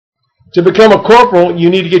To become a corporal, you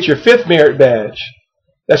need to get your 5th merit badge.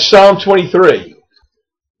 That's Psalm 23.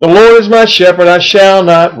 The Lord is my shepherd, I shall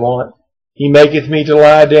not want. He maketh me to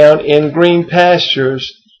lie down in green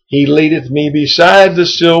pastures. He leadeth me beside the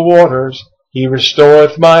still waters. He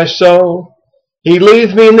restoreth my soul. He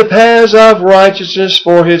leadeth me in the paths of righteousness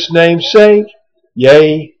for his name's sake.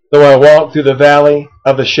 Yea, though I walk through the valley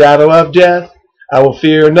of the shadow of death, I will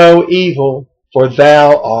fear no evil, for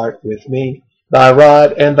thou art with me. Thy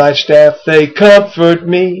rod and thy staff, they comfort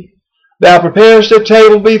me. Thou preparest a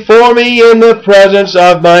table before me in the presence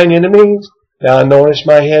of mine enemies. Thou anointest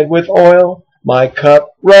my head with oil, my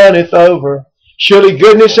cup runneth over. Surely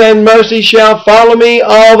goodness and mercy shall follow me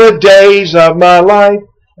all the days of my life,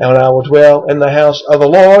 and I will dwell in the house of the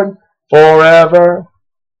Lord forever.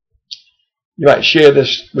 You might share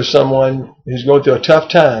this with someone who's going through a tough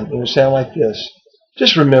time. It would sound like this.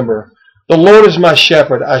 Just remember, the Lord is my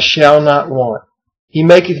shepherd, I shall not want. He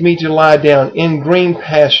maketh me to lie down in green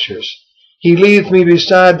pastures. He leadeth me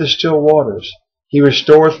beside the still waters. He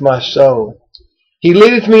restoreth my soul. He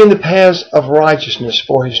leadeth me in the paths of righteousness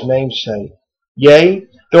for his name's sake. Yea,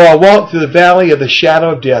 though I walk through the valley of the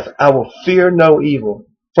shadow of death, I will fear no evil,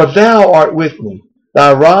 for thou art with me.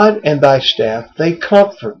 Thy rod and thy staff, they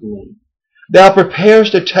comfort me. Thou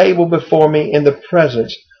preparest a table before me in the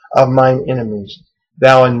presence of mine enemies.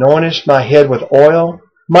 Thou anointest my head with oil,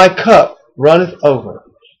 my cup runneth over.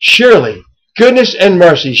 Surely goodness and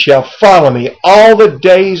mercy shall follow me all the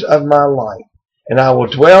days of my life, and I will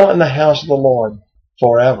dwell in the house of the Lord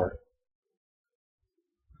forever.